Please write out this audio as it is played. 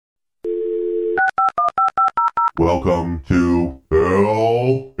Welcome to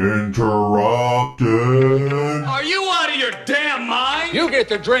Hell Interrupted. Are you out of your damn mind? You get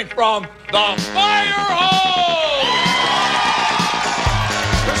to drink from the fire hose!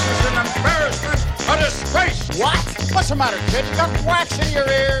 This is an embarrassment, a disgrace. What? What's the matter, kid? You got wax in your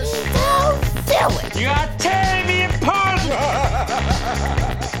ears? Don't do it. You are tearing me apart.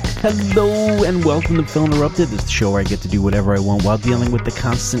 Hello and welcome to Film Interrupted. This is the show where I get to do whatever I want while dealing with the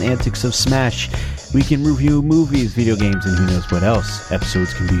constant antics of Smash. We can review movies, video games, and who knows what else.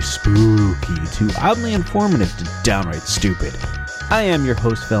 Episodes can be spooky to oddly informative to downright stupid. I am your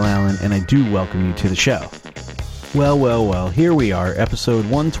host, Phil Allen, and I do welcome you to the show. Well, here we are, episode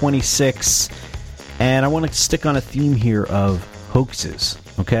 126, and I want to stick on a theme here of hoaxes,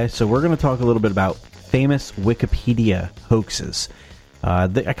 okay? So we're going to talk a little bit about famous Wikipedia hoaxes. I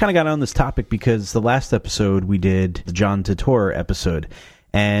kind of got on this topic because the last episode we did, the John Titor episode,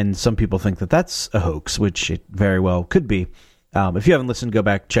 and some people think that that's a hoax, which it very well could be. If you haven't listened, go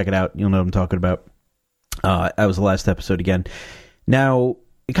back, check it out. You'll know what I'm talking about. That was the last episode again. Now,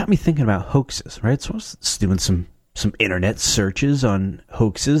 it got me thinking about hoaxes, right? So I was doing some internet searches on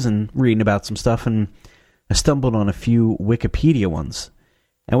hoaxes and reading about some stuff, and I stumbled on a few Wikipedia ones.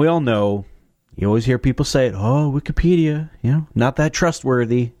 And we all know, you always hear people say, oh, Wikipedia, not that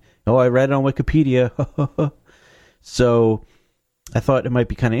trustworthy. Oh, I read it on Wikipedia. So I thought it might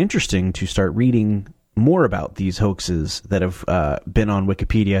be kind of interesting to start reading more about these hoaxes that have been on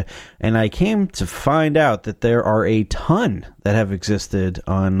Wikipedia. And I came to find out that there are a ton that have existed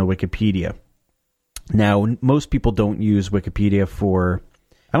on the Wikipedia. Now, most people don't use Wikipedia for...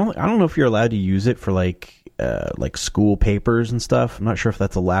 I don't know if you're allowed to use it for like school papers and stuff. I'm not sure if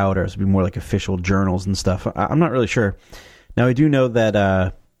that's allowed, or it would be more like official journals and stuff. I'm not really sure. Now, I do know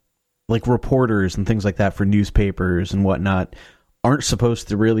that like reporters and things like that for newspapers and whatnot aren't supposed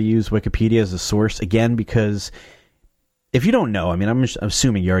to really use Wikipedia as a source, again, because if you don't know, I mean, I'm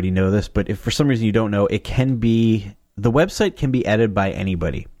assuming you already know this, but if for some reason you don't know, the website can be edited by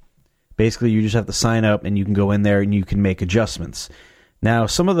anybody. Basically, you just have to sign up and you can go in there and you can make adjustments. Now,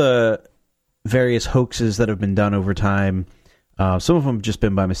 some of the various hoaxes that have been done over time, some of them have just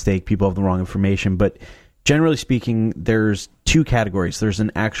been by mistake. People have the wrong information. But generally speaking, there's two categories. There's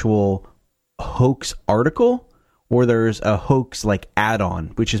an actual hoax article, or there's a hoax like add-on,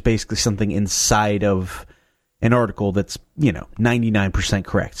 which is basically something inside of an article that's, 99%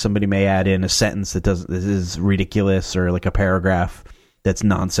 correct. Somebody may add in a sentence that is ridiculous, or like a paragraph that's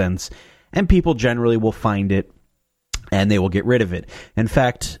nonsense. And people generally will find it and they will get rid of it. In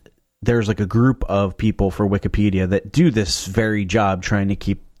fact, there's like a group of people for Wikipedia that do this very job, trying to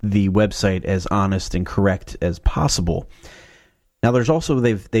keep the website as honest and correct as possible. Now, there's also,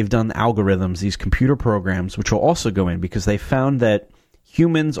 they've done algorithms, these computer programs, which will also go in, because they found that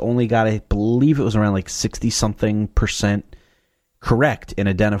humans only got, I believe it was around like 60-something% correct in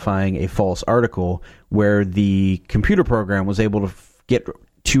identifying a false article, where the computer program was able to get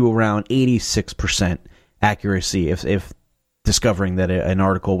to around 86% accuracy if discovering that an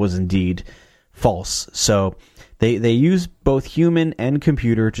article was indeed false. So they use both human and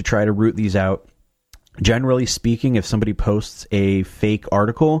computer to try to root these out. Generally speaking, if somebody posts a fake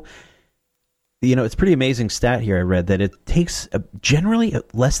article, it's a pretty amazing stat here I read, that it takes generally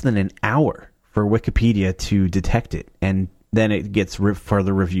less than an hour for Wikipedia to detect it, and then it gets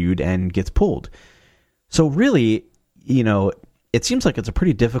further reviewed and gets pulled. So really, it seems like it's a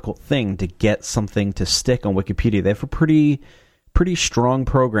pretty difficult thing to get something to stick on Wikipedia. They have a pretty strong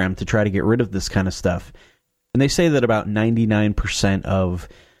program to try to get rid of this kind of stuff. And they say that about 99% of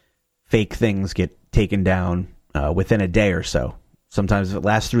fake things get taken down within a day or so. Sometimes if it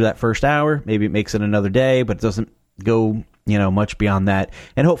lasts through that first hour, maybe it makes it another day, but it doesn't go, much beyond that.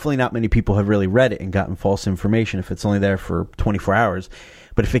 And hopefully not many people have really read it and gotten false information if it's only there for 24 hours.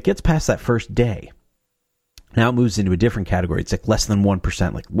 But if it gets past that first day, now it moves into a different category. It's like less than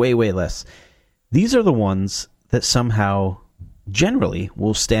 1%, like way, way less. These are the ones that somehow generally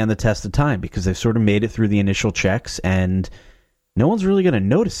will stand the test of time, because they've sort of made it through the initial checks, and no one's really going to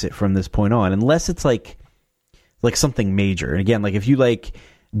notice it from this point on, unless it's like something major. And again, like if you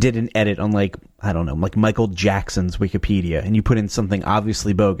did an edit on like Michael Jackson's Wikipedia, and you put in something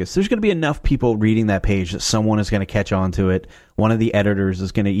obviously bogus, there's going to be enough people reading that page that someone is going to catch on to it. One of the editors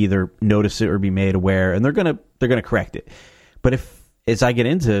is going to either notice it or be made aware, and they're going to correct it. But as I get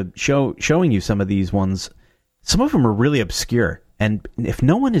into showing you some of these ones, some of them are really obscure. And if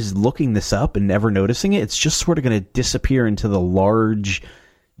no one is looking this up and never noticing it, it's just sort of going to disappear into the large,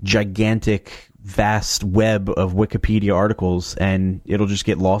 gigantic, vast web of Wikipedia articles, and it'll just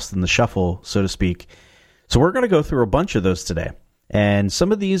get lost in the shuffle, so to speak. So we're going to go through a bunch of those today. And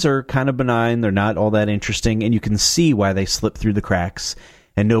some of these are kind of benign. They're not all that interesting, and you can see why they slip through the cracks,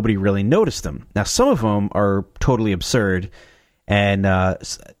 and nobody really noticed them. Now, some of them are totally absurd, and I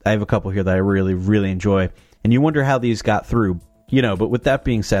have a couple here that I really, really enjoy. And you wonder how these got through, but with that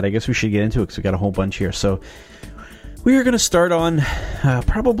being said, I guess we should get into it because we got a whole bunch here. So we are going to start on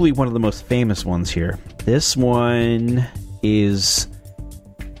probably one of the most famous ones here. This one is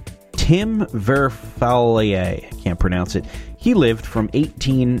Tim Verfallier. I can't pronounce it. He lived from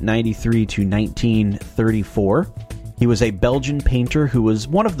 1893 to 1934. He was a Belgian painter who was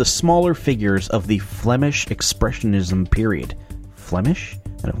one of the smaller figures of the Flemish Expressionism period. Flemish?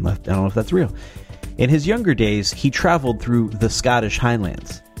 I don't know if that's real. In his younger days, he traveled through the Scottish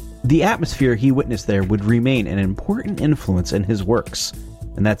Highlands. The atmosphere he witnessed there would remain an important influence in his works.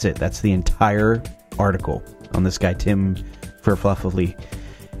 And that's it. That's the entire article on this guy, Tim Verfallier.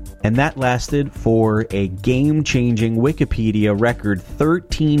 And that lasted for a game-changing Wikipedia record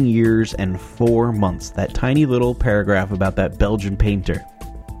 13 years and 4 months. That tiny little paragraph about that Belgian painter.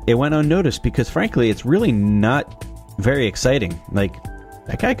 It went unnoticed because, frankly, it's really not very exciting. Like,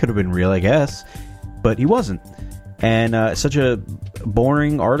 that guy could have been real, I guess. But he wasn't. And such a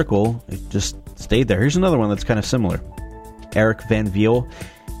boring article, it just stayed there. Here's another one that's kind of similar. Eric Van Viel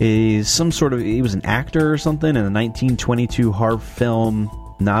is he was an actor or something in the 1922 horror film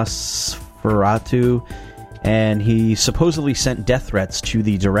Nosferatu, and he supposedly sent death threats to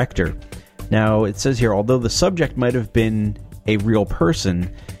the director. Now, it says here, although the subject might have been a real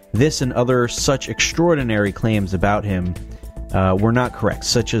person, this and other such extraordinary claims about him were not correct,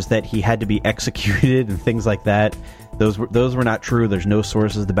 such as that he had to be executed and things like that. Those were not true. There's no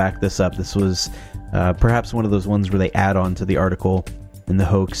sources to back this up. This was perhaps one of those ones where they add on to the article in the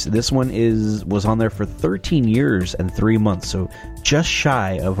hoax. This one was on there for 13 years and 3 months, so just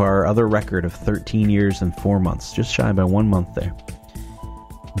shy of our other record of 13 years and 4 months. Just shy by 1 month there.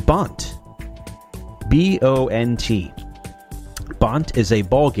 Bont. B-O-N-T. Bont is a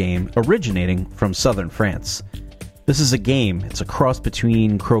ball game originating from southern France. This is a game. It's a cross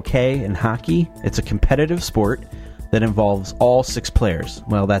between croquet and hockey. It's a competitive sport that involves all 6 players.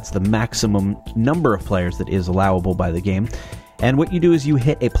 Well, that's the maximum number of players that is allowable by the game. And what you do is you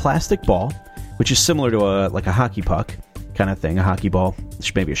hit a plastic ball, which is similar to a hockey puck kind of thing, a hockey ball.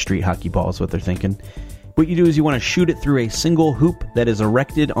 Maybe a street hockey ball is what they're thinking. What you do is you want to shoot it through a single hoop that is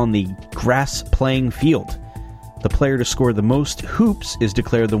erected on the grass playing field. The player to score the most hoops is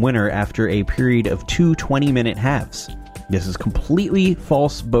declared the winner after a period of 2 20-minute halves. This is completely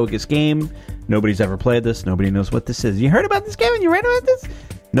false, bogus game. Nobody's ever played this. Nobody knows what this is. You heard about this game and you read about this?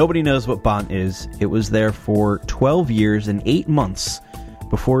 Nobody knows what Bont is. It was there for 12 years and 8 months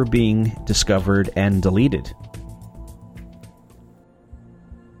before being discovered and deleted.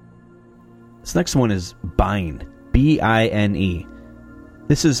 This next one is Bine. B-I-N-E.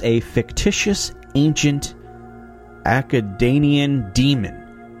 This is a fictitious, ancient Akkadian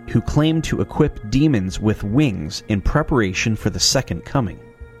demon who claimed to equip demons with wings in preparation for the second coming.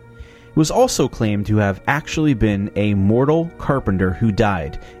 It was also claimed to have actually been a mortal carpenter who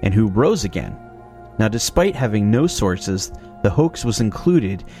died and who rose again. Now, despite having no sources, the hoax was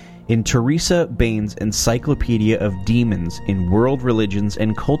included in Teresa Bain's Encyclopedia of Demons in World Religions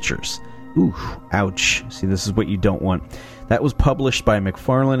and Cultures. Ooh, ouch. See, this is what you don't want. That was published by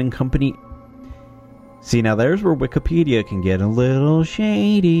McFarlane and Company. See, now there's where Wikipedia can get a little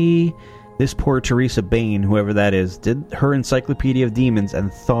shady. This poor Teresa Bain, whoever that is, did her Encyclopedia of Demons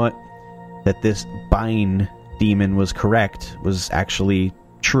and thought that this Bine demon was correct, was actually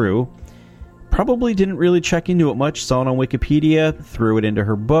true. Probably didn't really check into it much, saw it on Wikipedia, threw it into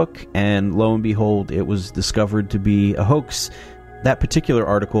her book, and lo and behold, it was discovered to be a hoax. That particular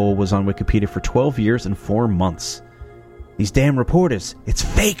article was on Wikipedia for 12 years and 4 months. These damn reporters, it's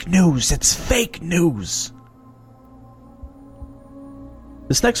fake news, it's fake news!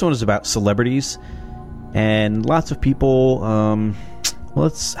 This next one is about celebrities, and lots of people,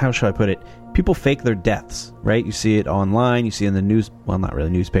 how shall I put it? People fake their deaths, right? You see it online, you see it in the news, well, not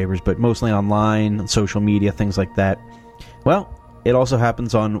really newspapers, but mostly online, on social media, things like that. Well, it also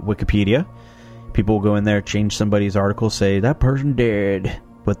happens on Wikipedia. People will go in there, change somebody's article, say, that person dead,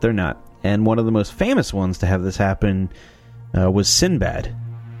 but they're not. And one of the most famous ones to have this happen was Sinbad.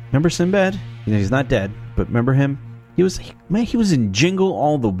 Remember Sinbad? He's not dead, but remember him? He was in Jingle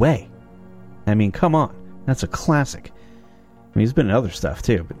All the Way. I mean, come on. That's a classic. I mean, he's been in other stuff,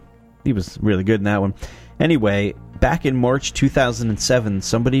 too, but he was really good in that one. Anyway, back in March 2007,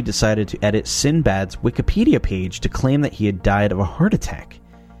 somebody decided to edit Sinbad's Wikipedia page to claim that he had died of a heart attack.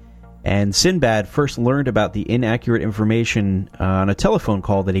 And Sinbad first learned about the inaccurate information on a telephone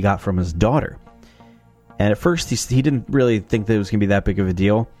call that he got from his daughter. And at first, he didn't really think that it was going to be that big of a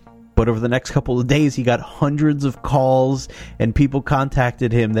deal. But over the next couple of days, he got hundreds of calls, and people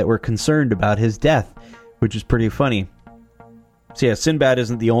contacted him that were concerned about his death, which is pretty funny. So yeah, Sinbad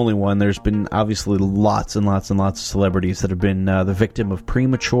isn't the only one. There's been obviously lots and lots and lots of celebrities that have been the victim of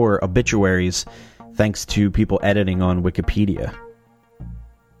premature obituaries thanks to people editing on Wikipedia.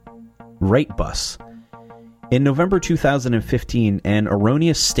 Wrightbus. In November 2015, an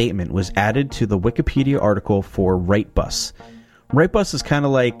erroneous statement was added to the Wikipedia article for Wrightbus. Wrightbus is kind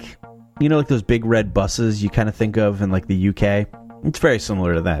of like, you know, like those big red buses you kind of think of in like the UK. It's very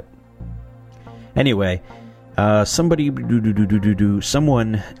similar to that. Anyway, someone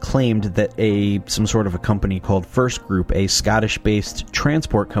claimed that some sort of a company called First Group, a Scottish-based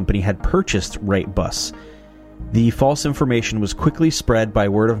transport company, had purchased Wrightbus. The false information was quickly spread by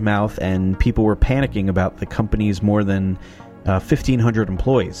word of mouth, and people were panicking about the company's more than 1,500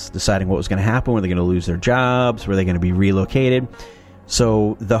 employees, deciding what was going to happen. Were they going to lose their jobs? Were they going to be relocated?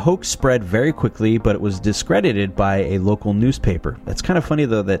 So the hoax spread very quickly, but it was discredited by a local newspaper. It's kind of funny,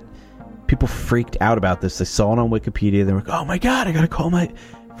 though, that people freaked out about this. They saw it on Wikipedia. They were like, oh my god, I got to call my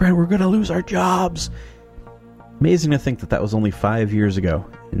friend. We're going to lose our jobs. Amazing to think that was only 5 years ago.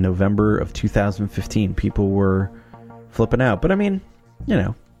 In November of 2015, people were flipping out. But I mean, you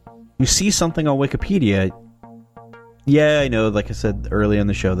know, you see something on Wikipedia. Yeah, I know, like I said early on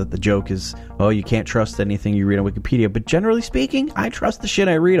the show, that the joke is, oh, you can't trust anything you read on Wikipedia. But generally speaking, I trust the shit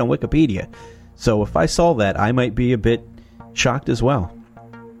I read on Wikipedia. So if I saw that, I might be a bit shocked as well.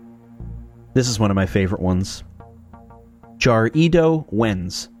 This is one of my favorite ones. Jar-Edo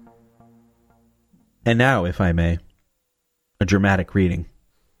Wens. And now, if I may, a dramatic reading.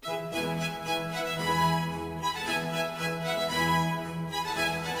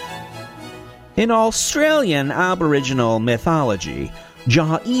 In Australian Aboriginal mythology,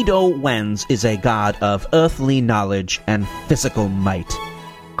 Jar-Edo Wens is a god of earthly knowledge and physical might,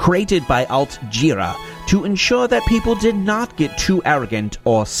 created by Alt-Jira to ensure that people did not get too arrogant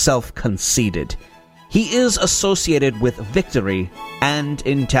or self-conceited. He is associated with victory and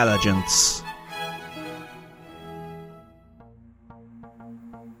intelligence.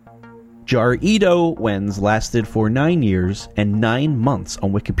 Jar-Edo Wens lasted for 9 years and 9 months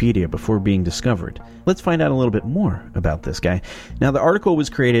on Wikipedia before being discovered. Let's find out a little bit more about this guy. Now, the article was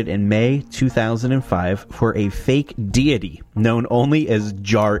created in May 2005 for a fake deity known only as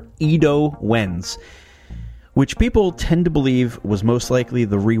Jar-Edo Wens, which people tend to believe was most likely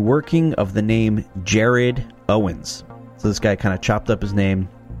the reworking of the name Jared Owens. So this guy kind of chopped up his name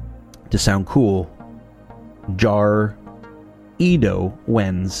to sound cool. Jar-Edo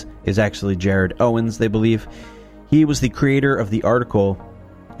Wens is actually Jared Owens, they believe. He was the creator of the article,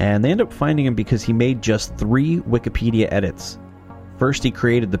 and they end up finding him because he made just 3 Wikipedia edits. First, he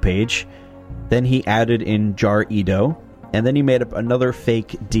created the page, then he added in Jar-Edo, and then he made up another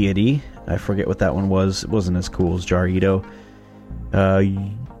fake deity. I forget what that one was. It wasn't as cool as Jar-Edo.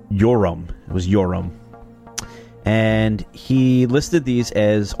 Yoram. It was Yoram. And he listed these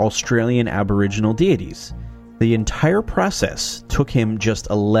as Australian Aboriginal deities. The entire process took him just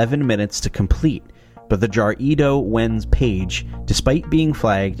 11 minutes to complete, but the Jar-Edo Wens page, despite being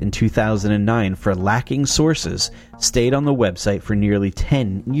flagged in 2009 for lacking sources, stayed on the website for nearly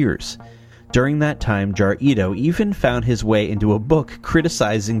 10 years. During that time, Jar-Edo even found his way into a book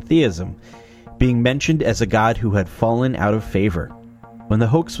criticizing theism, being mentioned as a god who had fallen out of favor. When the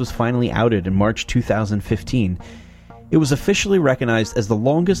hoax was finally outed in March 2015, it was officially recognized as the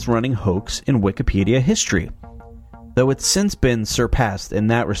longest-running hoax in Wikipedia history. Though it's since been surpassed in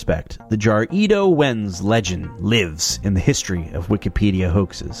that respect, the Jar-Edo Wens legend lives in the history of Wikipedia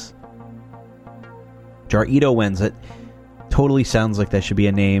hoaxes. Jar-Edo Wens, it totally sounds like that should be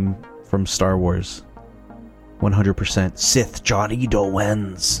a name from Star Wars. 100% Sith Jar-Edo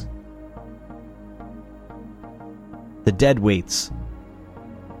Wens. The Deadweights.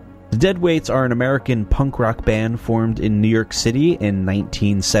 The Deadweights are an American punk rock band formed in New York City in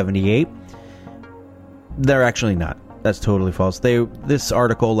 1978. They're actually not. That's totally false. This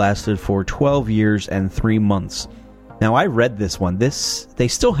article lasted for 12 years and 3 months. Now, I read this one. They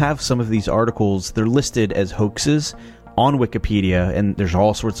still have some of these articles. They're listed as hoaxes on Wikipedia, and there's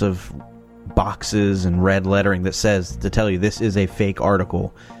all sorts of boxes and red lettering that says to tell you this is a fake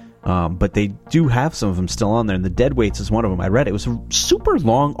article. But they do have some of them still on there, and the Deadweights is one of them. I read it. It was a super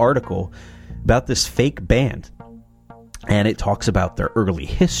long article about this fake band. And it talks about their early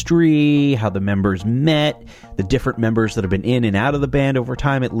history, how the members met, the different members that have been in and out of the band over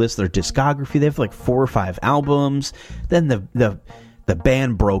time. It lists their discography. They have like 4 or 5 albums. Then the the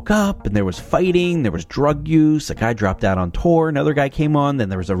band broke up and there was fighting, there was drug use, a guy dropped out on tour, another guy came on, then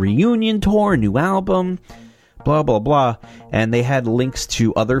there was a reunion tour, a new album, blah, blah, blah. And they had links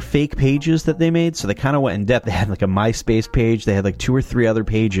to other fake pages that they made, so they kind of went in depth. They had like a MySpace page, they had like 2 or 3 other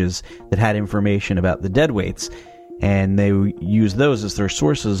pages that had information about the deadweights, and they used those as their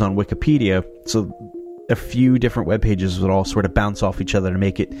sources on Wikipedia. So a few different web pages would all sort of bounce off each other to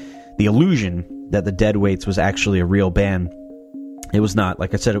make it the illusion that the Deadweights was actually a real band. It was not.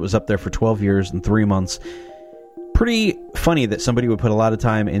 Like I said, it was up there for 12 years and 3 months. Pretty funny that somebody would put a lot of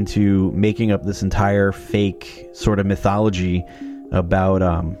time into making up this entire fake sort of mythology about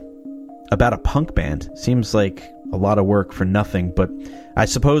a punk band. Seems like a lot of work for nothing, but I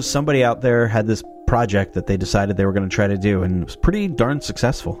suppose somebody out there had this project that they decided they were going to try to do, and it was pretty darn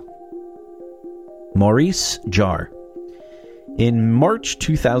successful. Maurice Jarre. In March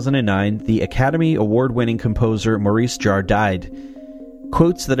 2009, the Academy Award-winning composer Maurice Jarre died.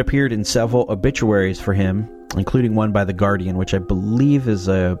 Quotes that appeared in several obituaries for him, including one by The Guardian, which I believe is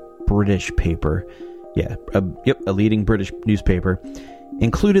a British paper. Yeah, a leading British newspaper,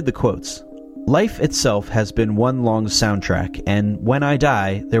 included the quotes, "Life itself has been one long soundtrack, and when I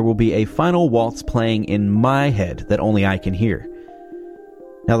die, there will be a final waltz playing in my head that only I can hear."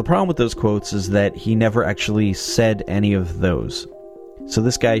 Now, the problem with those quotes is that he never actually said any of those. So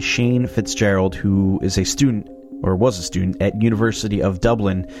this guy, Shane Fitzgerald, who is a student, or was a student, at University of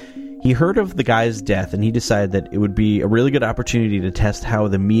Dublin, he heard of the guy's death, and he decided that it would be a really good opportunity to test how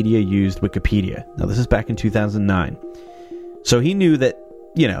the media used Wikipedia. Now, this is back in 2009. So he knew that,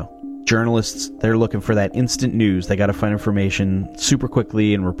 journalists, they're looking for that instant news. They got to find information super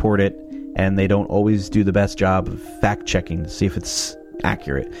quickly and report it, and they don't always do the best job of fact-checking to see if it's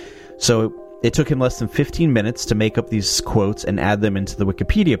accurate. So it took him less than 15 minutes to make up these quotes and add them into the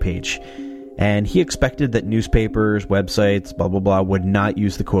Wikipedia page. And he expected that newspapers, websites, blah, blah, blah, would not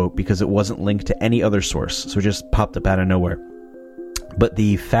use the quote because it wasn't linked to any other source. So it just popped up out of nowhere. But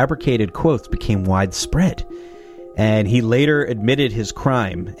the fabricated quotes became widespread. And he later admitted his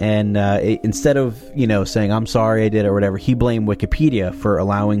crime. And instead of, saying, "I'm sorry I did it," or whatever, he blamed Wikipedia for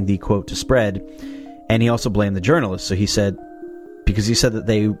allowing the quote to spread. And he also blamed the journalists. So he said that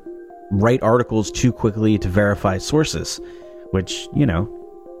they write articles too quickly to verify sources, which,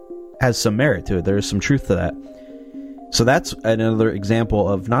 has some merit to it. There is some truth to that. So that's another example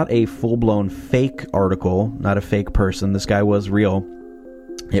of not a full-blown fake article, not a fake person. This guy was real.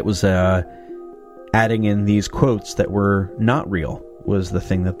 It was adding in these quotes that were not real was the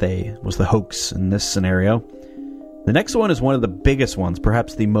thing was the hoax in this scenario. The next one is one of the biggest ones,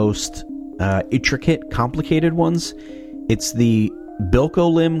 perhaps the most intricate, complicated ones. It's the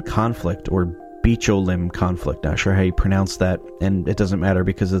Bilcholim conflict, or Becholim conflict. Not sure how you pronounce that, and it doesn't matter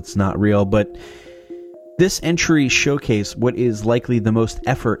because it's not real, but this entry showcased what is likely the most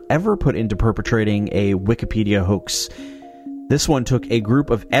effort ever put into perpetrating a Wikipedia hoax. This one took a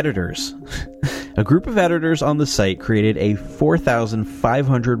group of editors. A group of editors on the site created a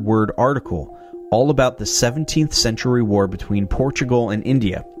 4,500-word article all about the 17th century war between Portugal and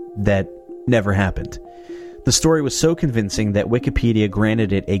India that never happened. The story was so convincing that Wikipedia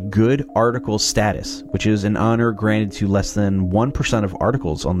granted it a good article status, which is an honor granted to less than 1% of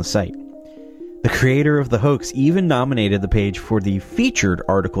articles on the site. The creator of the hoax even nominated the page for the featured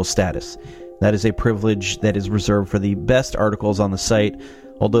article status. That is a privilege that is reserved for the best articles on the site,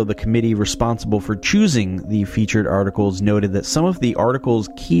 although the committee responsible for choosing the featured articles noted that some of the article's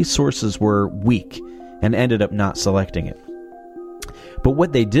key sources were weak and ended up not selecting it. But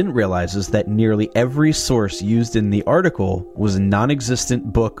what they didn't realize is that nearly every source used in the article was a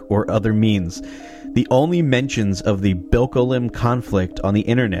non-existent book or other means. The only mentions of the Bilcholim conflict on the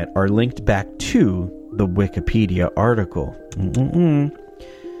internet are linked back to the Wikipedia article.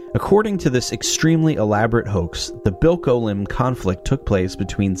 According to this extremely elaborate hoax, the Bilcholim conflict took place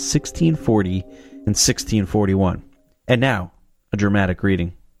between 1640 and 1641. And now, a dramatic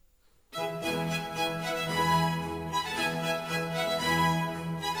reading.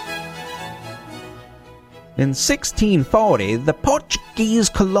 In 1640, the Portuguese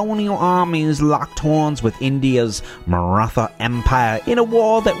colonial armies locked horns with India's Maratha Empire in a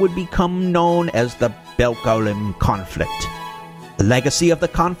war that would become known as the Bilcholim conflict. The legacy of the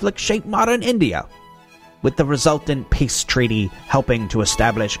conflict shaped modern India, with the resultant peace treaty helping to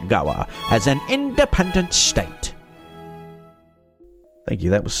establish Goa as an independent state. Thank you.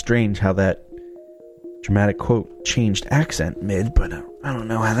 That was strange how that dramatic quote changed accent mid, but I don't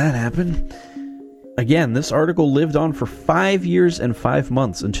know how that happened. Again, this article lived on for 5 years and 5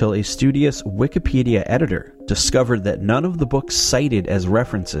 months until a studious Wikipedia editor discovered that none of the books cited as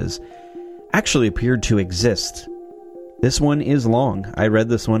references actually appeared to exist. This one is long. I read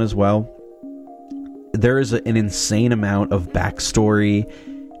this one as well. There is an insane amount of backstory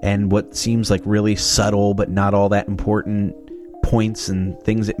and what seems like really subtle but not all that important points and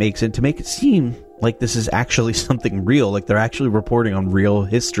things it makes it to make it seem like this is actually something real, like they're actually reporting on real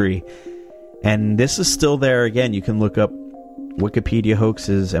history. And this is still there. Again, you can look up Wikipedia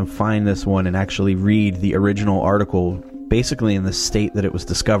hoaxes and find this one and actually read the original article, basically in the state that it was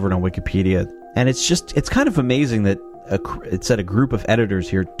discovered on Wikipedia. And it's kind of amazing that it said a group of editors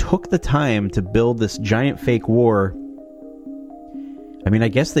here took the time to build this giant fake war. I mean, I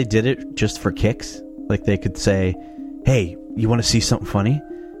guess they did it just for kicks. Like they could say, hey, you want to see something funny?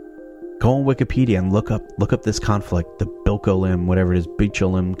 Go on Wikipedia and look up this conflict, the Bilkolim, whatever it is,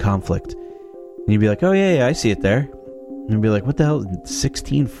 Bicholim conflict. And you'd be like, oh yeah, I see it there. And you'd be like, what the hell,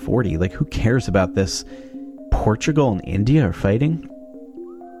 1640? Like, who cares about this? Portugal and India are fighting?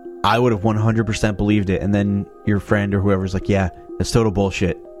 I would have 100% believed it, and then your friend or whoever's like, yeah, that's total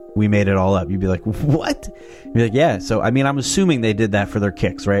bullshit. We made it all up. You'd be like, what? You'd be like, yeah. So, I mean, I'm assuming they did that for their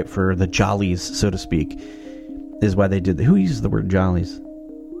kicks, right? For the jollies, so to speak, is why they did that. Who uses the word jollies?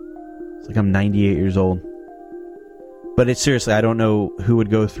 It's like I'm 98 years old. But it's seriously, I don't know who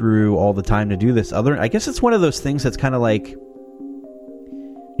would go through all the time to do this. I guess it's one of those things that's kind of like,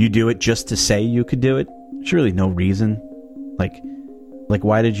 you do it just to say you could do it. There's really no reason. Like,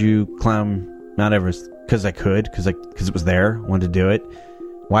 why did you climb Mount Everest? Because I could. Because it was there. Wanted to do it.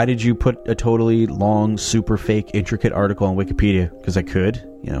 Why did you put a totally long, super fake, intricate article on Wikipedia? Because I could.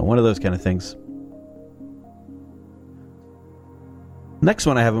 You know, one of those kind of things. Next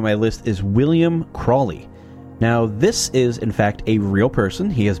one I have on my list is William Crawley. Now, this is, in fact, a real person.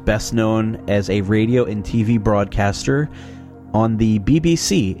 He is best known as a radio and TV broadcaster on the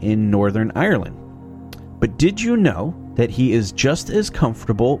BBC in Northern Ireland. But did you know that he is just as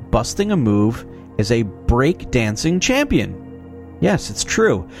comfortable busting a move as a breakdancing champion? Yes, it's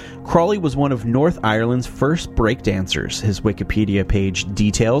true. Crawley was one of North Ireland's first breakdancers, his Wikipedia page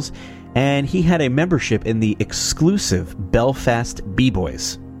details, and he had a membership in the exclusive Belfast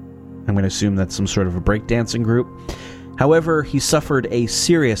B-Boys. I'm going to assume that's some sort of a breakdancing group. However, he suffered a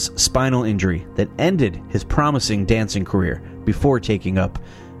serious spinal injury that ended his promising dancing career before taking up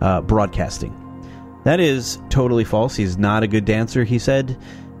broadcasting. That is totally false. He's not a good dancer, he said.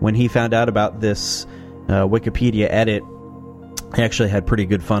 When he found out about this Wikipedia edit, he actually had pretty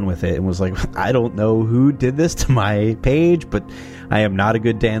good fun with it and was like, I don't know who did this to my page, but I am not a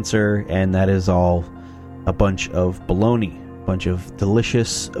good dancer, and that is all a bunch of baloney. A bunch of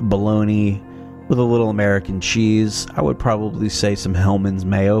delicious baloney with a little American cheese. I would probably say some Hellman's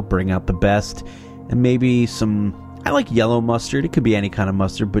mayo, bring out the best, and maybe I like yellow mustard. It could be any kind of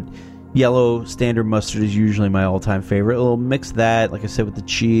mustard, but yellow standard mustard is usually my all-time favorite. A little mix that, like I said, with the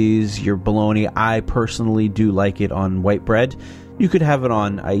cheese, your bologna. I personally do like it on white bread. You could have it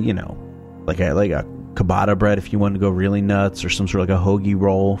on, like a ciabatta bread if you wanted to go really nuts, or some sort of like a hoagie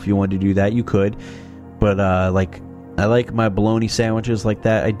roll if you wanted to do that. You could, but I like my bologna sandwiches like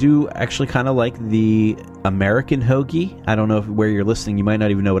that. I do actually kind of like the American hoagie. I don't know if where you're listening, you might not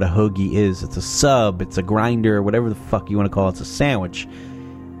even know what a hoagie is. It's a sub, it's a grinder, whatever the fuck you want to call it. It's a sandwich.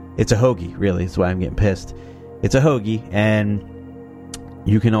 It's a hoagie, really. That's why I'm getting pissed. It's a hoagie, and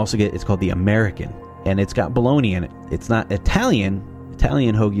you can also get, it's called the American, and it's got bologna in it. It's not Italian.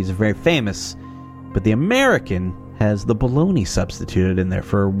 Italian hoagies are very famous, but the American has the bologna substituted in there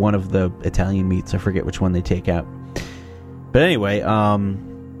for one of the Italian meats. I forget which one they take out. But anyway,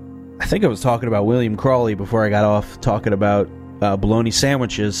 I think I was talking about William Crawley before I got off talking about bologna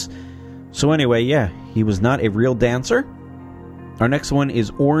sandwiches. So anyway, yeah, he was not a real dancer. Our next one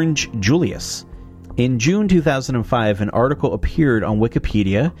is Orange Julius. In June 2005, an article appeared on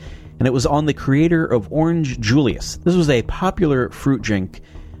Wikipedia, and it was on the creator of Orange Julius. This was a popular fruit drink,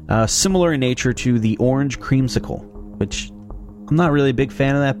 similar in nature to the orange creamsicle, which I'm not really a big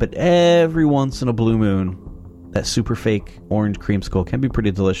fan of that, but every once in a blue moon, that super fake orange creamsicle can be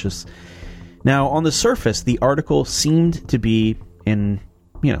pretty delicious. Now, on the surface, the article seemed to be in,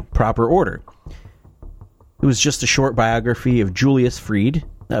 proper order. It was just a short biography of Julius Fried,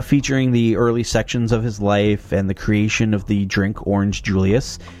 featuring the early sections of his life and the creation of the drink Orange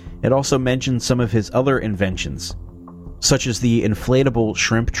Julius. It also mentioned some of his other inventions, such as the inflatable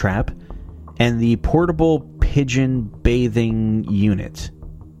shrimp trap and the portable pigeon bathing unit.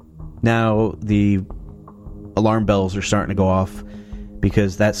 Now, the alarm bells are starting to go off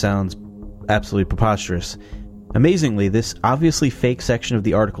because that sounds absolutely preposterous. Amazingly, this obviously fake section of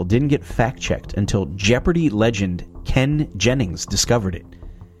the article didn't get fact-checked until Jeopardy legend Ken Jennings discovered it.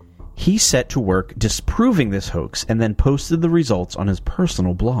 He set to work disproving this hoax and then posted the results on his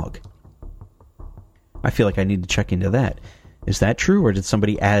personal blog. I feel like I need to check into that. Is that true, or did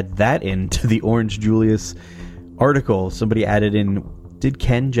somebody add that into the Orange Julius article? Somebody added in, did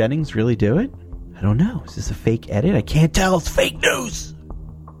Ken Jennings really do it? I don't know. Is this a fake edit? I can't tell. It's fake news.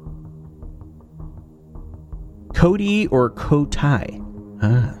 Cody or Kotai?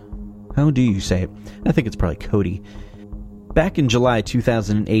 How do you say it? I think it's probably Cody. Back in July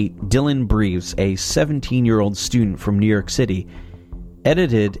 2008, Dylan Breves, a 17-year-old student from New York City,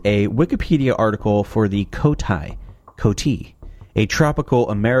 edited a Wikipedia article for the Coati, a tropical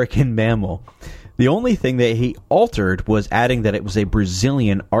American mammal. The only thing that he altered was adding that it was a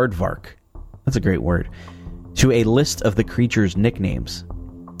Brazilian aardvark. That's a great word. To a list of the creature's nicknames.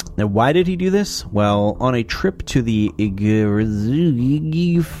 Now, why did he do this? Well, on a trip to the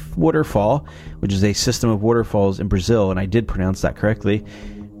Iguazu waterfall, which is a system of waterfalls in Brazil, and I did pronounce that correctly,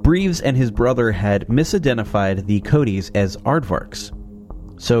 Breves and his brother had misidentified the Coatis as aardvarks.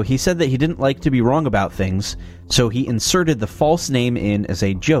 So he said that he didn't like to be wrong about things, so he inserted the false name in as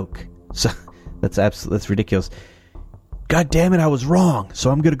a joke. So that's ridiculous. God damn it, I was wrong.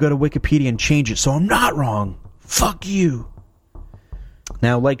 So I'm going to go to Wikipedia and change it so I'm not wrong. Fuck you.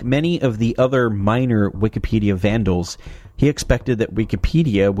 Now, like many of the other minor Wikipedia vandals, he expected that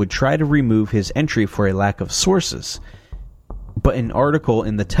Wikipedia would try to remove his entry for a lack of sources. But an article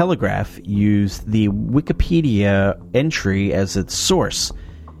in The Telegraph used the Wikipedia entry as its source,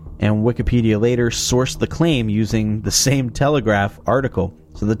 and Wikipedia later sourced the claim using the same Telegraph article.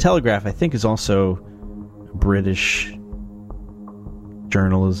 So The Telegraph, I think, is also a British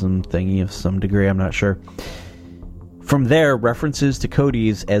journalism thingy of some degree, I'm not sure. From there, references to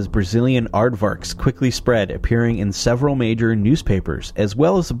Coatis as Brazilian aardvarks quickly spread, appearing in several major newspapers, as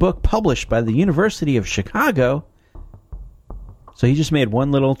well as a book published by the University of Chicago. So he just made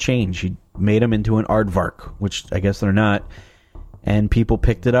one little change. He made them into an aardvark, which I guess they're not. And people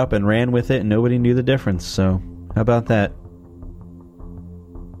picked it up and ran with it, and nobody knew the difference. So, how about that?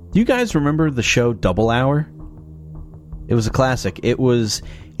 Do you guys remember the show Double Hour? It was a classic. It was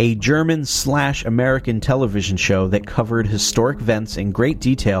a German/American television show that covered historic events in great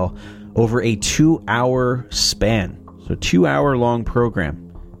detail over a 2-hour span. So, 2-hour-long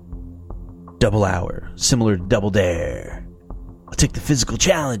program. Double Hour, similar to Double Dare. I'll take the physical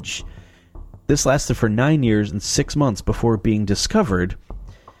challenge. This lasted for 9 years and 6 months before being discovered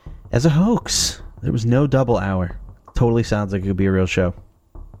as a hoax. There was no Double Hour. Totally sounds like it could be a real show.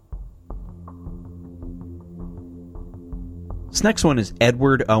 This next one is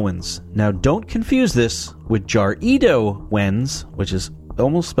Edward Owens. Now, don't confuse this with Jar-Edo Wens, which is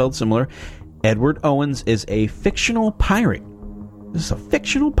almost spelled similar. Edward Owens is a fictional pirate. This is a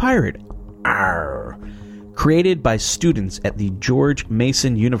fictional pirate. Arr. Created by students at the George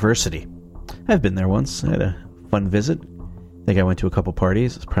Mason University. I've been there once. I had a fun visit. I think I went to a couple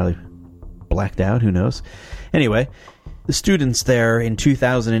parties. It's probably blacked out. Who knows? Anyway, the students there in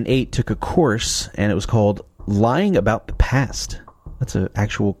 2008 took a course, and it was called Lying About the Past. That's an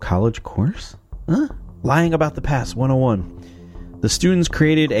actual college course? Huh? Lying About the Past 101. The students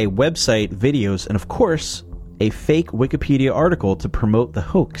created a website, videos, and of course, a fake Wikipedia article to promote the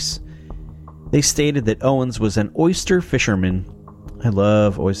hoax. They stated that Owens was an oyster fisherman. I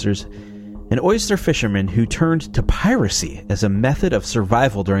love oysters. An oyster fisherman who turned to piracy as a method of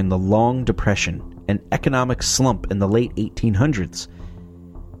survival during the Long Depression, an economic slump in the late 1800s.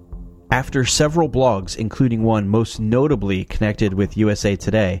 After several blogs, including one most notably connected with USA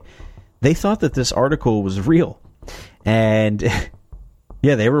Today, they thought that this article was real. And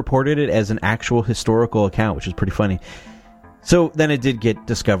yeah, they reported it as an actual historical account, which is pretty funny. So then it did get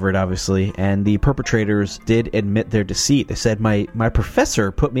discovered, obviously, and the perpetrators did admit their deceit. They said, my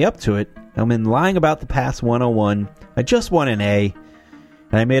professor put me up to it. I'm in Lying About the Past 101. I just won an A,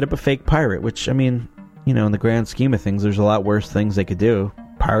 and I made up a fake pirate, which, I mean, you know, in the grand scheme of things, there's a lot worse things they could do.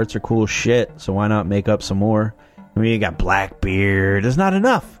 Pirates are cool as shit, so why not make up some more? I mean, you got Blackbeard. There's not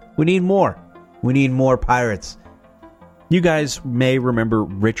enough. We need more. We need more pirates. You guys may remember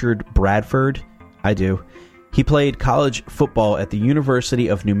Richard Bradford. I do. He played college football at the University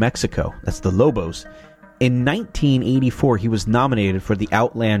of New Mexico. That's the Lobos. In 1984, he was nominated for the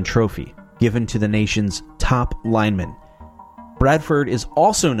Outland Trophy, given to the nation's top lineman. Bradford is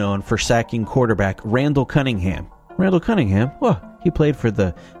also known for sacking quarterback Randall Cunningham. Randall Cunningham? Well, he played for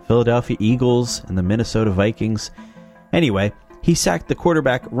the Philadelphia Eagles and the Minnesota Vikings. Anyway, he sacked the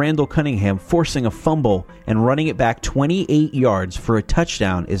quarterback Randall Cunningham, forcing a fumble and running it back 28 yards for a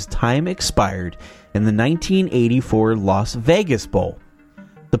touchdown as time expired in the 1984 Las Vegas Bowl.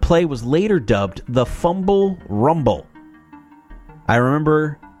 The play was later dubbed the Fumble Rumble. I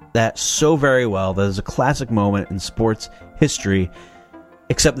remember that so very well. That is a classic moment in sports history,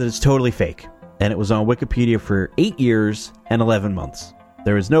 except that it's totally fake. and it was on Wikipedia for 8 years and 11 months.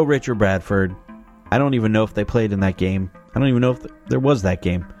 There was no Richard Bradford. I don't even know if they played in that game. I don't even know if there was that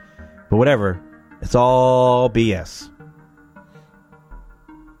game. But whatever. It's all BS.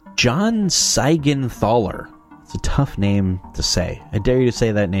 John Seigenthaler. It's a tough name to say. I dare you to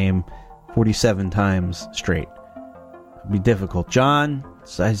say that name 47 times straight. It'd be difficult. John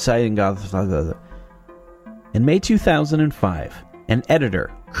Seigenthaler. In May 2005, an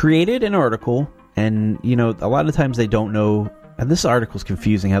editor created an article, and, you know, a lot of times they don't know, and this article's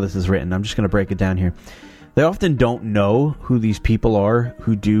confusing how this is written. I'm just going to break it down here. They often don't know who these people are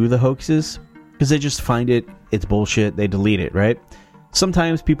who do the hoaxes, because they just find it's bullshit, they delete it, right?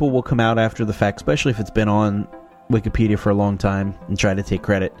 Sometimes people will come out after the fact, especially if it's been on Wikipedia for a long time, and try to take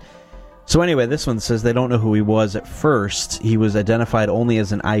credit. So anyway, this one says they don't know who he was at first. He was identified only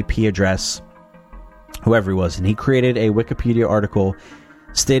as an IP address, whoever he was, and he created a Wikipedia article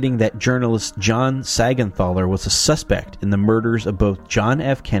stating that journalist John Seigenthaler was a suspect in the murders of both John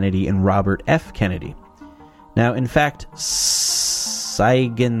F. Kennedy and Robert F. Kennedy. Now, in fact,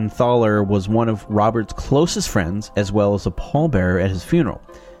 Seigenthaler was one of Robert's closest friends, as well as a pallbearer at his funeral.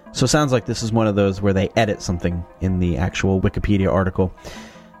 So it sounds like this is one of those where they edit something in the actual Wikipedia article.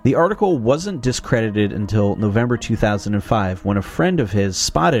 The article wasn't discredited until November 2005, when a friend of his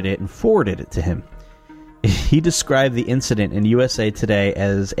spotted it and forwarded it to him. He described the incident in USA Today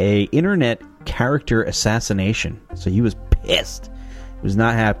as a internet character assassination. So he was pissed. He was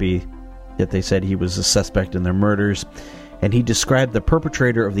not happy that they said he was a suspect in their murders. And he described the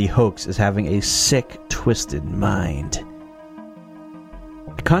perpetrator of the hoax as having a sick, twisted mind.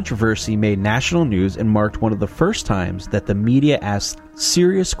 The controversy made national news and marked one of the first times that the media asked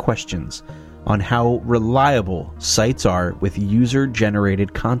serious questions on how reliable sites are with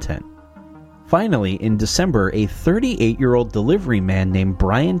user-generated content. Finally, in December, a 38-year-old delivery man named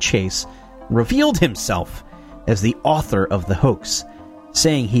Brian Chase revealed himself as the author of the hoax,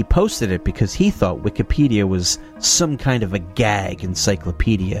 saying he posted it because he thought Wikipedia was some kind of a gag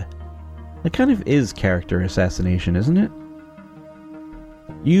encyclopedia. That kind of is character assassination, isn't it?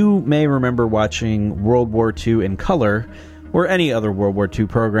 You may remember watching World War II in color, or any other World War II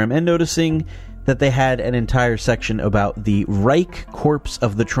program, and noticing that they had an entire section about the Reich Corps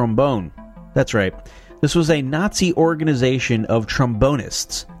of the Trombone. That's right. This was a Nazi organization of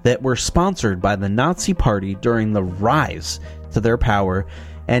trombonists that were sponsored by the Nazi Party during the rise to their power,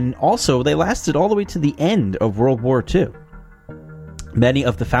 and also they lasted all the way to the end of World War II. Many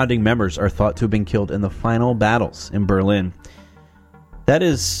of the founding members are thought to have been killed in the final battles in Berlin. That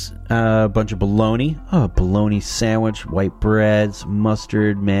is a bunch of bologna. Oh, bologna sandwich, white breads,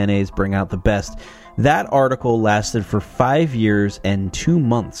 mustard, mayonnaise, bring out the best. That article lasted for 5 years and 2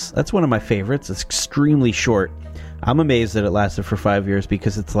 months. That's one of my favorites. It's extremely short. I'm amazed that it lasted for 5 years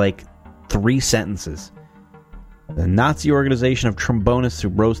because it's like 3 sentences. The Nazi organization of trombonists who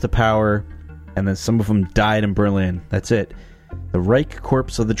rose to power, and then some of them died in Berlin. That's it. The Reich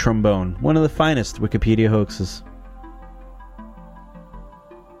Corps of the Trombone. One of the finest Wikipedia hoaxes.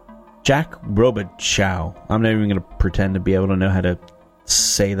 Jack Robichow. I'm not even going to pretend to be able to know how to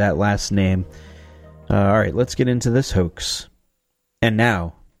say that last name. Alright, let's get into this hoax. And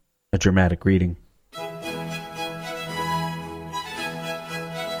now, a dramatic reading.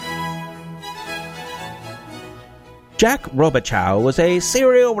 Jack Robichow was a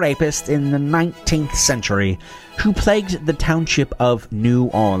serial rapist in the 19th century who plagued the township of New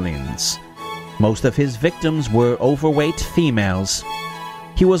Orleans. Most of his victims were overweight females.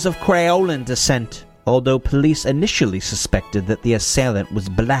 He was of Creolan descent, although police initially suspected that the assailant was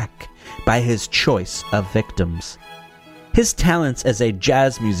black by his choice of victims. His talents as a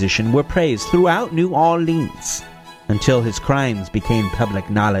jazz musician were praised throughout New Orleans until his crimes became public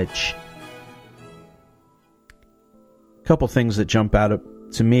knowledge. A couple things that jump out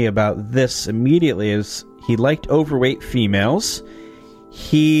to me about this immediately is he liked overweight females.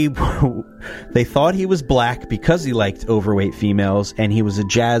 They thought he was black because he liked overweight females, and he was a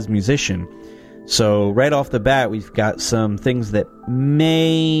jazz musician. So right off the bat, we've got some things that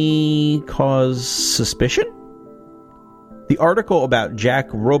may cause suspicion. The article about Jack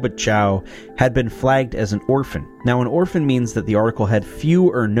Robichow had been flagged as an orphan. Now, an orphan means that the article had few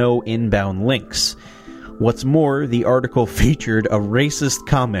or no inbound links. What's more, the article featured a racist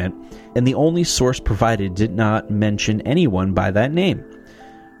comment, and the only source provided did not mention anyone by that name.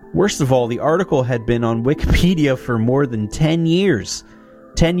 Worst of all, the article had been on Wikipedia for more than 10 years.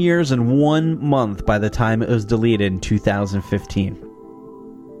 10 years and 1 month by the time it was deleted in 2015.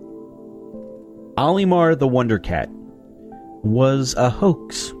 Olimar the Wonder Cat was a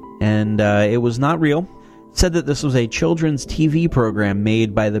hoax, and it was not real. said that this was a children's TV program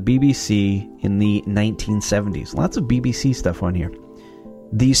made by the BBC in the 1970s. Lots of BBC stuff on here.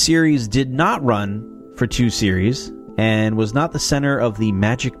 The series did not run for 2 series and was not the center of the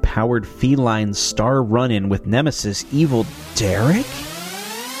magic-powered feline star run-in with nemesis Evil Derek?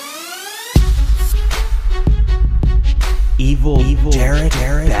 Evil Derek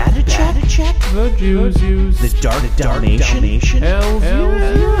Batacek? The Dark Dalmatian? Hell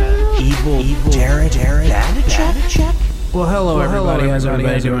yeah. Evil Derek Batacek? Well, hello everybody. How's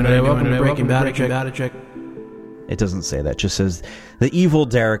everybody doing today? Welcome to Breaking Batacek. It doesn't say that. It just says the Evil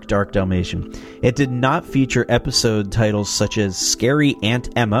Derek Dark Dalmatian. It did not feature episode titles such as Scary Aunt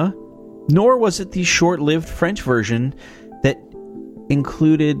Emma, nor was it the short-lived French version that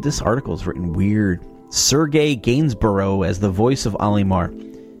included, this article is written weird, Sergei Gainsborough as the voice of Olimar.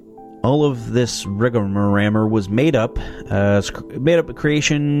 All of this rigmarole was made up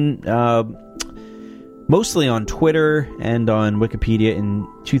creation mostly on Twitter and on Wikipedia in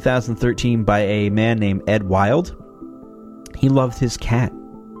 2013 by a man named Ed Wild. He loved his cat.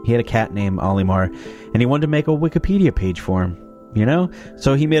 He had a cat named Olimar, and he wanted to make a Wikipedia page for him, you know?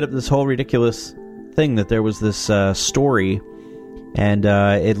 So he made up this whole ridiculous thing that there was this story, and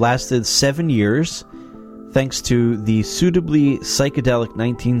it lasted 7 years, thanks to the suitably psychedelic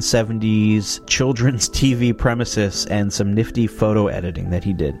 1970s children's TV premises and some nifty photo editing that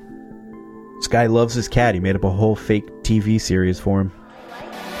he did. This guy loves his cat. He made up a whole fake TV series for him.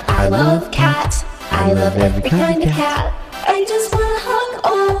 I love cats. I love every kind of cat. I just want to hug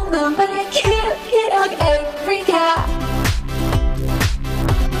all of them, but I can't hug every cat.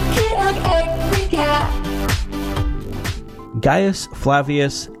 Can't hug every cat. Gaius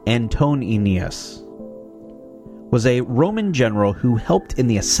Flavius Antoninus was a Roman general who helped in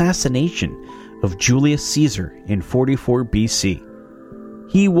the assassination of Julius Caesar in 44 BC.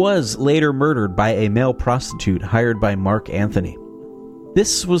 He was later murdered by a male prostitute hired by Mark Antony.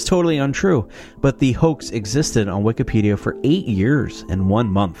 This was totally untrue, but the hoax existed on Wikipedia for 8 years and 1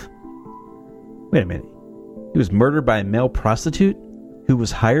 month. Wait a minute. He was murdered by a male prostitute who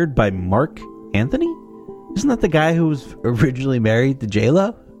was hired by Mark Antony? Isn't that the guy who was originally married to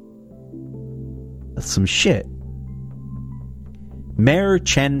J-Lo? That's some shit. Mayor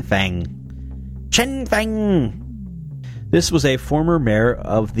Chen Fang. Chen Fang! This was a former mayor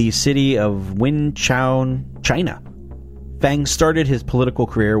of the city of Wenchao, China. Fang started his political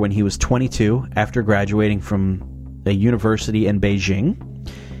career when he was 22 after graduating from a university in Beijing.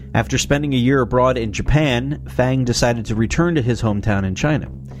 After spending a year abroad in Japan, Fang decided to return to his hometown in China.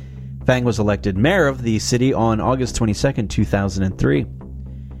 Fang was elected mayor of the city on August 22, 2003.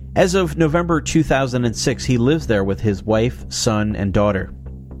 As of November 2006, he lives there with his wife, son, and daughter.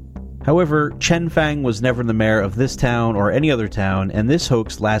 However, Chen Fang was never the mayor of this town or any other town, and this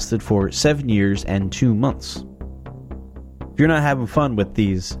hoax lasted for 7 years and 2 months. If you're not having fun with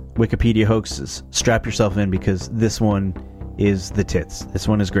these Wikipedia hoaxes, strap yourself in because this one is the tits. This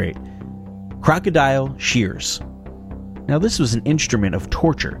one is great. Crocodile shears. Now, this was an instrument of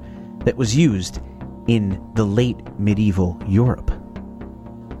torture that was used in the late medieval Europe.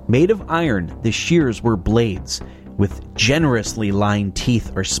 Made of iron, the shears were blades with generously lined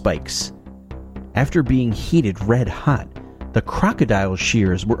teeth or spikes. After being heated red hot, the crocodile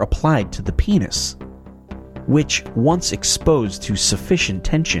shears were applied to the penis, which, once exposed to sufficient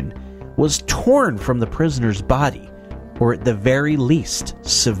tension, was torn from the prisoner's body, or at the very least,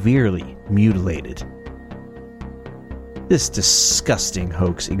 severely mutilated. This disgusting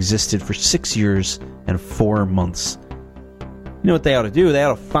hoax existed for 6 years and 4 months. You know what they ought to do? They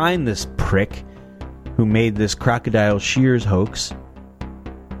ought to find this prick who made this crocodile shears hoax.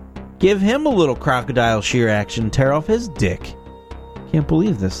 Give him a little crocodile shear action, tear off his dick. Can't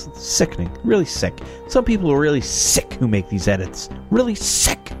believe this. It's sickening. Really sick. Some people are really sick who make these edits. Really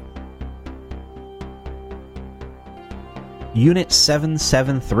sick. Unit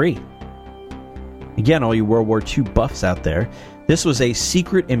 773. Again, all you World War II buffs out there, this was a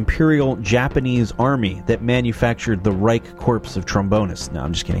secret Imperial Japanese army that manufactured the Reich Corps of Trombonists. No,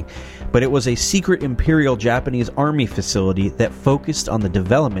 I'm just kidding. But it was a secret Imperial Japanese army facility that focused on the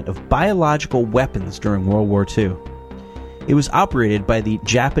development of biological weapons during World War II. It was operated by the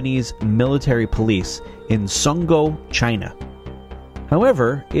Japanese military police in Songdo, China.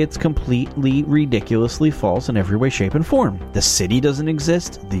 However, it's completely ridiculously false in every way, shape, and form. The city doesn't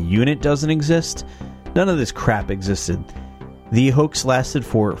exist. The unit doesn't exist. None of this crap existed. The hoax lasted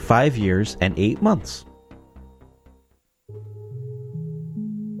for 5 years and 8 months.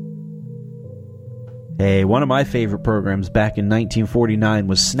 Hey, one of my favorite programs back in 1949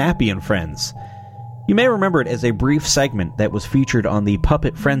 was Snappy and Friends. You may remember it as a brief segment that was featured on the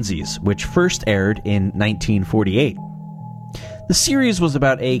Puppet Frenzies, which first aired in 1948. The series was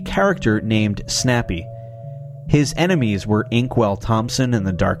about a character named Snappy. His enemies were Inkwell Thompson and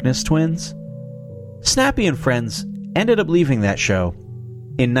the Darkness Twins. Snappy and friends ended up leaving that show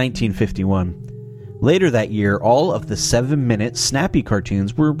in 1951. Later that year, all of the 7-minute Snappy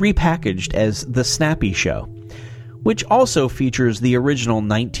cartoons were repackaged as The Snappy Show, which also features the original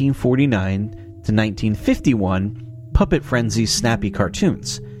 1949 to 1951 Puppet Frenzy Snappy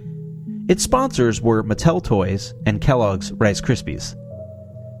cartoons. Its sponsors were Mattel Toys and Kellogg's Rice Krispies.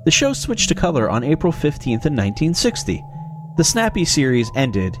 The show switched to color on April 15th in 1960. The Snappy series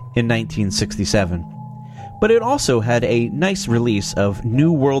ended in 1967. But it also had a nice release of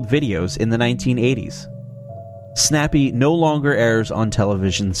New World videos in the 1980s. Snappy no longer airs on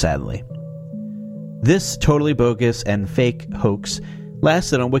television, sadly. This totally bogus and fake hoax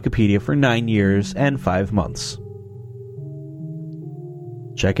lasted on Wikipedia for 9 years and 5 months.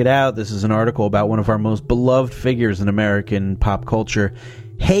 Check it out. This is an article about one of our most beloved figures in American pop culture.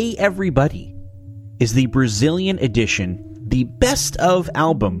 Hey Everybody is the Brazilian edition, the best of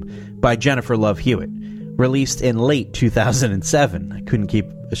album by Jennifer Love Hewitt, released in late 2007. I couldn't keep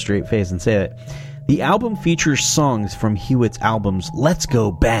a straight face and say that. The album features songs from Hewitt's albums Let's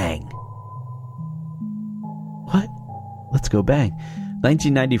Go Bang. What? Let's Go Bang.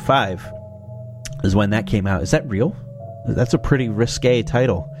 1995 is when that came out. Is that real? That's a pretty risque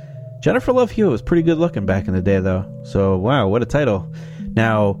title. Jennifer Love Hewitt was pretty good looking back in the day, though. So, wow, what a title.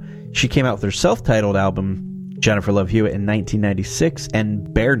 Now, she came out with her self-titled album, Jennifer Love Hewitt, in 1996,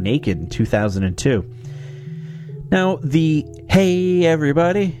 and Bare Naked in 2002. Now, the Hey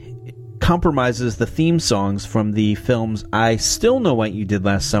Everybody compromises the theme songs from the films I Still Know What You Did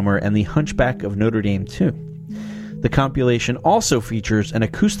Last Summer and The Hunchback of Notre Dame 2. The compilation also features an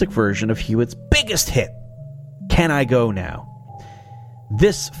acoustic version of Hewitt's biggest hit, Can I Go Now?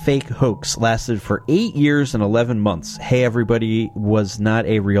 This fake hoax lasted for 8 years and 11 months. Hey Everybody was not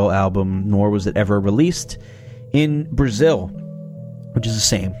a real album, nor was it ever released in Brazil, which is a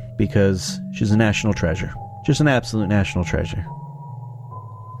shame because she's a national treasure. Just an absolute national treasure.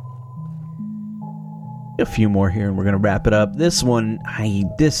 A few more here and we're going to wrap it up. This one,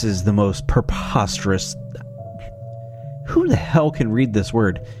 this is the most preposterous. Who the hell can read this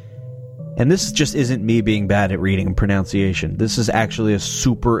word? And this just isn't me being bad at reading and pronunciation. This is actually a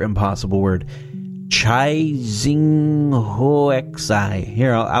super impossible word. Chaizinghoexai.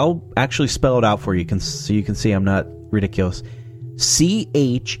 Here, I'll actually spell it out for you so you can see I'm not ridiculous.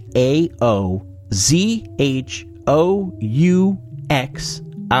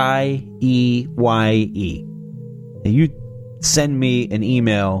 CHAOZHOUXIEYE. Now you send me an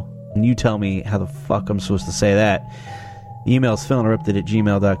email and you tell me how the fuck I'm supposed to say that. The email is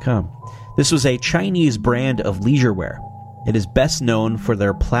philinterrupted@gmail.com. This was a Chinese brand of leisure wear. It is best known for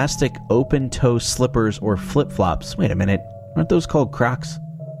their plastic open-toe slippers or flip-flops. Wait a minute. Aren't those called Crocs?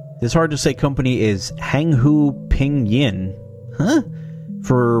 This hard-to-say company is Hanghu Pinyin. Huh?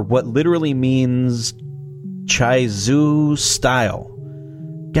 For what literally means Chaizu style.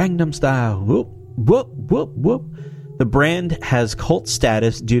 Gangnam style. Whoop, whoop, whoop, whoop. The brand has cult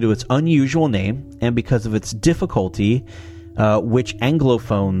status due to its unusual name and because of its difficulty, which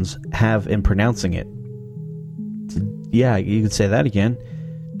Anglophones have in pronouncing it. Yeah, you could say that again.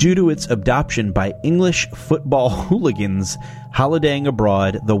 Due to its adoption by English football hooligans holidaying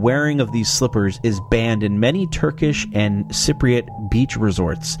abroad, the wearing of these slippers is banned in many Turkish and Cypriot beach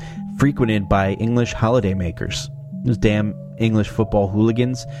resorts frequented by English holidaymakers. Those damn English football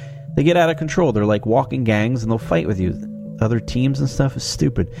hooligans, they get out of control. They're like walking gangs and they'll fight with you. Other teams and stuff is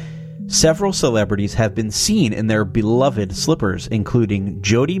stupid. Several celebrities have been seen in their beloved slippers, including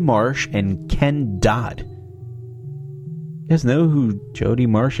Jody Marsh and Ken Dodd. You guys know who Jody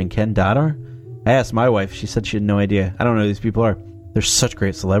Marsh and Ken Dodd are? I asked my wife. She said she had no idea. I don't know who these people are. They're such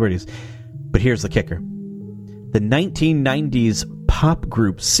great celebrities. But here's the kicker. The 1990s pop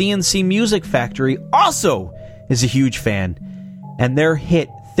group CNC Music Factory also is a huge fan. And their hit,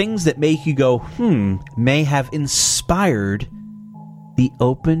 Things That Make You Go, may have inspired the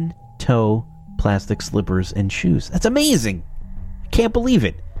open-toe plastic slippers and shoes. That's amazing. I can't believe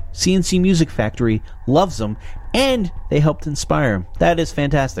it. CNC Music Factory loves them, and they helped inspire them. That is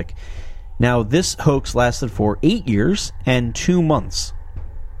fantastic. Now, this hoax lasted for 8 years and 2 months,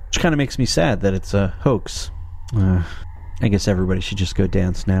 which kind of makes me sad that it's a hoax. I guess everybody should just go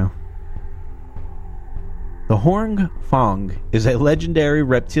dance now. The Hoang Fong is a legendary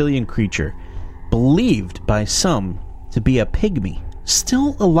reptilian creature, believed by some to be a pygmy,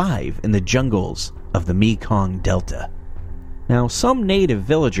 still alive in the jungles of the Mekong Delta. Now, some native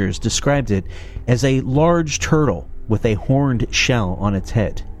villagers described it as a large turtle with a horned shell on its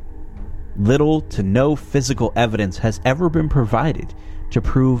head. Little to no physical evidence has ever been provided to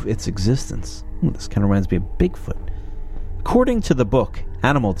prove its existence. This kind of reminds me of Bigfoot. According to the book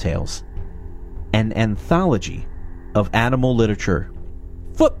Animal Tales, an anthology of animal literature,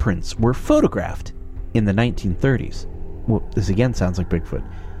 footprints were photographed in the 1930s. Well, this again sounds like Bigfoot.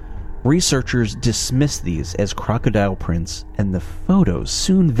 Researchers dismissed these as crocodile prints, and the photos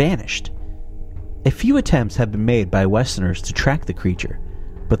soon vanished. A few attempts have been made by Westerners to track the creature,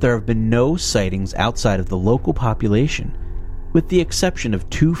 but there have been no sightings outside of the local population, with the exception of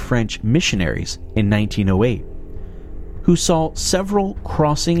 2 French missionaries in 1908, who saw several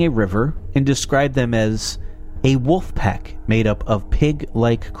crossing a river and described them as a wolf pack made up of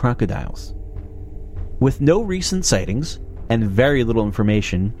pig-like crocodiles. With no recent sightings and very little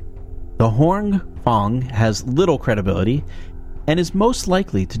information, the Hoang Phong has little credibility and is most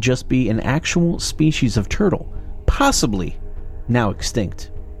likely to just be an actual species of turtle, possibly now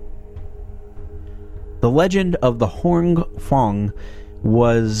extinct. The legend of the Hoang Phong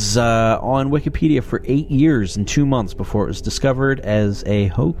was on Wikipedia for 8 years and 2 months before it was discovered as a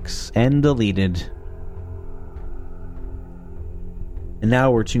hoax and deleted. And now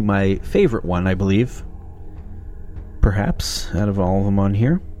we're to my favorite one, I believe. Perhaps, out of all of them on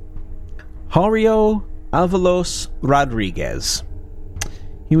here. Julio Avalos Rodriguez.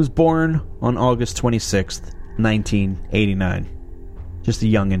 He was born on August 26th, 1989. Just a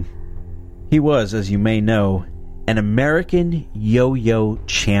youngin'. He was, as you may know, an American yo-yo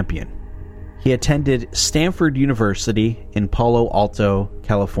champion. He attended Stanford University in Palo Alto,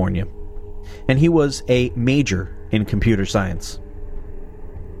 California, and he was a major in computer science.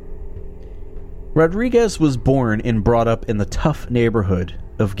 Rodriguez was born and brought up in the tough neighborhood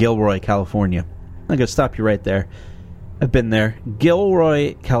of Gilroy, California. I'm going to stop you right there. I've been there.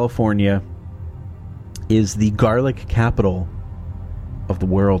 Gilroy, California is the garlic capital of the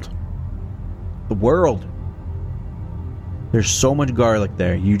world. The world. There's so much garlic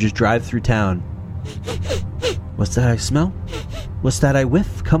there. You just drive through town. What's that I smell? What's that I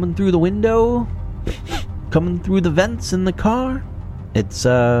whiff? Coming through the window? Coming through the vents in the car? It's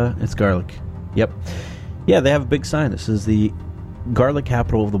garlic. Yep. Yeah, they have a big sign. This is the garlic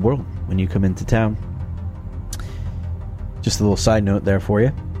capital of the world when you come into town. Just a little side note there for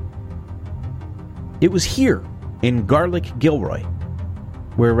you. It was here, in Garlic Gilroy,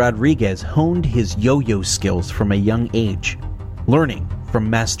 where Rodriguez honed his yo-yo skills from a young age, learning from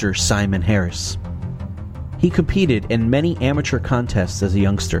Master Simon Harris. He competed in many amateur contests as a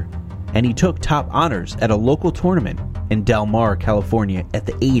youngster, and he took top honors at a local tournament in Del Mar, California at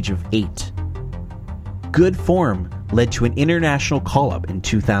the age of 8. Good form led to an international call-up in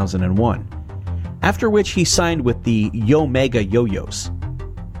 2001, after which he signed with the Yo Mega Yo-Yos.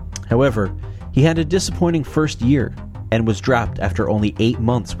 However, he had a disappointing first year and was dropped after only 8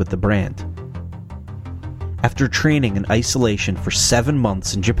 months with the brand. After training in isolation for 7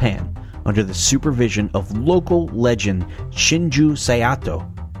 months in Japan under the supervision of local legend Shinju Sayato,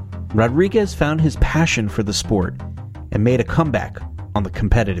 Rodriguez found his passion for the sport and made a comeback on the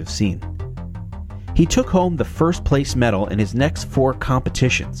competitive scene. He took home the first place medal in his next 4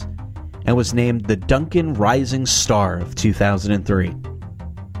 competitions and was named the Duncan Rising Star of 2003.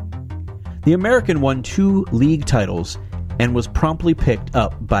 The American won 2 league titles and was promptly picked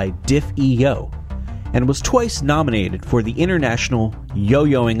up by Diff-E-Yo and was twice nominated for the International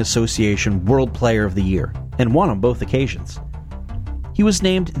Yo-Yoing Association World Player of the Year and won on both occasions. He was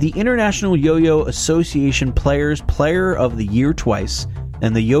named the International Yo-Yo Association Players Player of the Year twice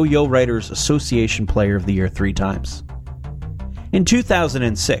and the Yo-Yo Writers Association Player of the Year 3 times. In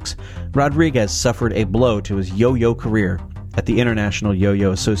 2006, Rodriguez suffered a blow to his yo-yo career at the International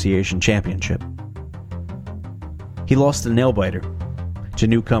Yo-Yo Association Championship. He lost a nail-biter to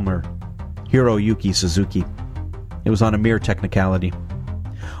newcomer Hiroyuki Suzuki. It was on a mere technicality.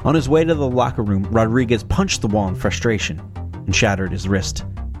 On his way to the locker room, Rodriguez punched the wall in frustration and shattered his wrist.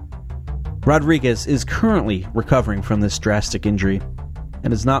 Rodriguez is currently recovering from this drastic injury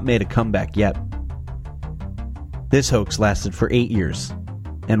and has not made a comeback yet. This hoax lasted for 8 years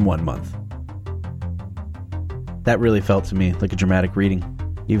and 1 month. That really felt to me like a dramatic reading,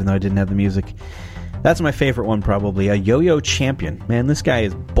 even though I didn't have the music. That's my favorite one, probably. A yo-yo champion. Man, this guy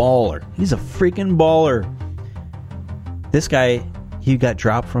is baller. He's a freaking baller. This guy, he got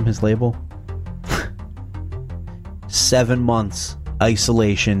dropped from his label. 7 months.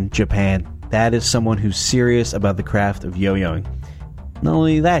 Isolation, Japan. That is someone who's serious about the craft of yo-yoing. Not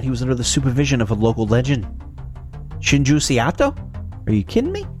only that, he was under the supervision of a local legend. Shinju Sayato? Are you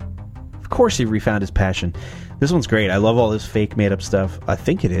kidding me? Of course he refound his passion. This one's great. I love all this fake made-up stuff. I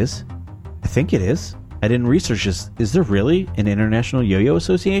think it is. I didn't research this. Is there really an International Yo-Yo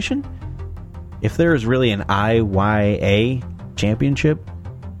Association? If there is really an IYA championship,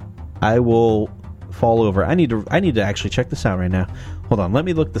 I will fall over. I need to actually check this out right now. Hold on, let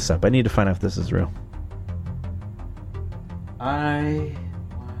me look this up. I need to find out if this is real. Let's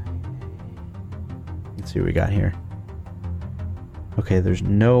see what we got here. Okay, there's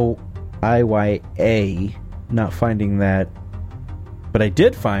no IYA. Not finding that. But I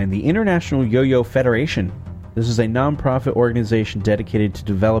did find the International Yo-Yo Federation. This is a non-profit organization dedicated to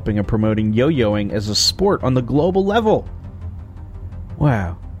developing and promoting yo-yoing as a sport on the global level.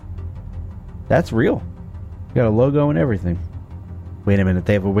 Wow. That's real. Got a logo and everything. Wait a minute,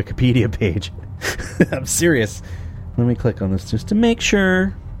 they have a Wikipedia page. I'm serious. Let me click on this just to make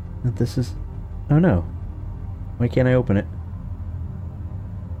sure that this is... Oh no. Why can't I open it?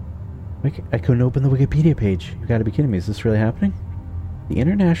 I couldn't open the Wikipedia page. You gotta be kidding me. Is this really happening? The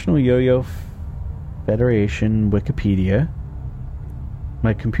International Yo-Yo Federation Wikipedia.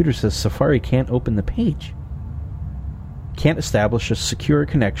 My computer says Safari can't open the page. Can't establish a secure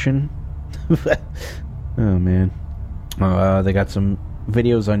connection. Oh man. They got some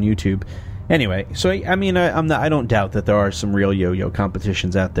videos on YouTube. Anyway, so I don't doubt that there are some real yo-yo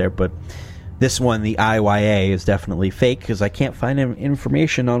competitions out there, but this one, the IYA, is definitely fake because I can't find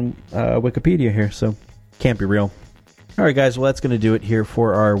information on Wikipedia here, so can't be real. Alright guys, well that's going to do it here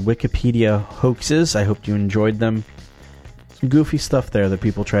for our Wikipedia hoaxes. I hope you enjoyed them. Some goofy stuff there that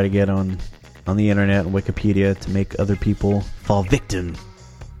people try to get on the internet and Wikipedia to make other people fall victim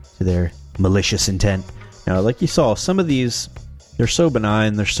to their malicious intent. Now, like you saw, some of these, they're so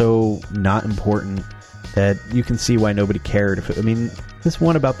benign, they're so not important that you can see why nobody cared. This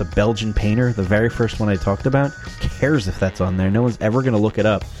one about the Belgian painter, the very first one I talked about, who cares if that's on there? No one's ever going to look it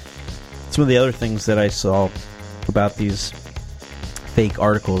up. Some of the other things that I saw about these fake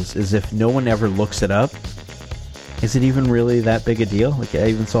articles is if no one ever looks it up, is it even really that big a deal? Like, I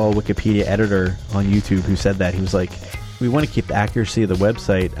even saw a Wikipedia editor on YouTube who said that. He was like, we want to keep the accuracy of the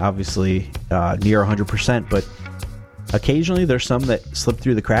website, obviously, near 100%, but occasionally there's some that slip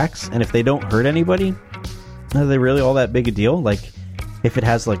through the cracks, and if they don't hurt anybody, are they really all that big a deal? Like, if it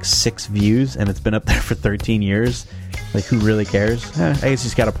has like 6 views and it's been up there for 13 years, like, who really cares? I guess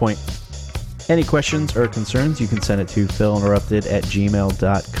he's got a point. Any questions or concerns, you can send it to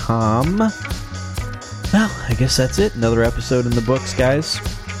philinterrupted@gmail.com. Well, I guess that's it. Another episode in the books, guys.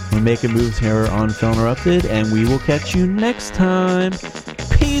 We're making moves here on Phil Interrupted, and we will catch you next time.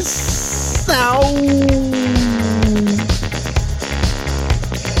 Peace out!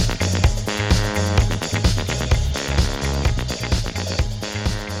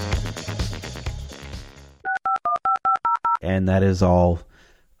 And that is all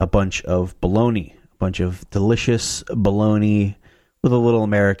a bunch of baloney. A bunch of delicious baloney with a little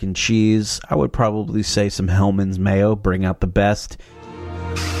American cheese. I would probably say some Hellman's mayo. Bring out the best.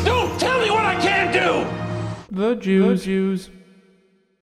 Don't tell me what I can't do! The Jews.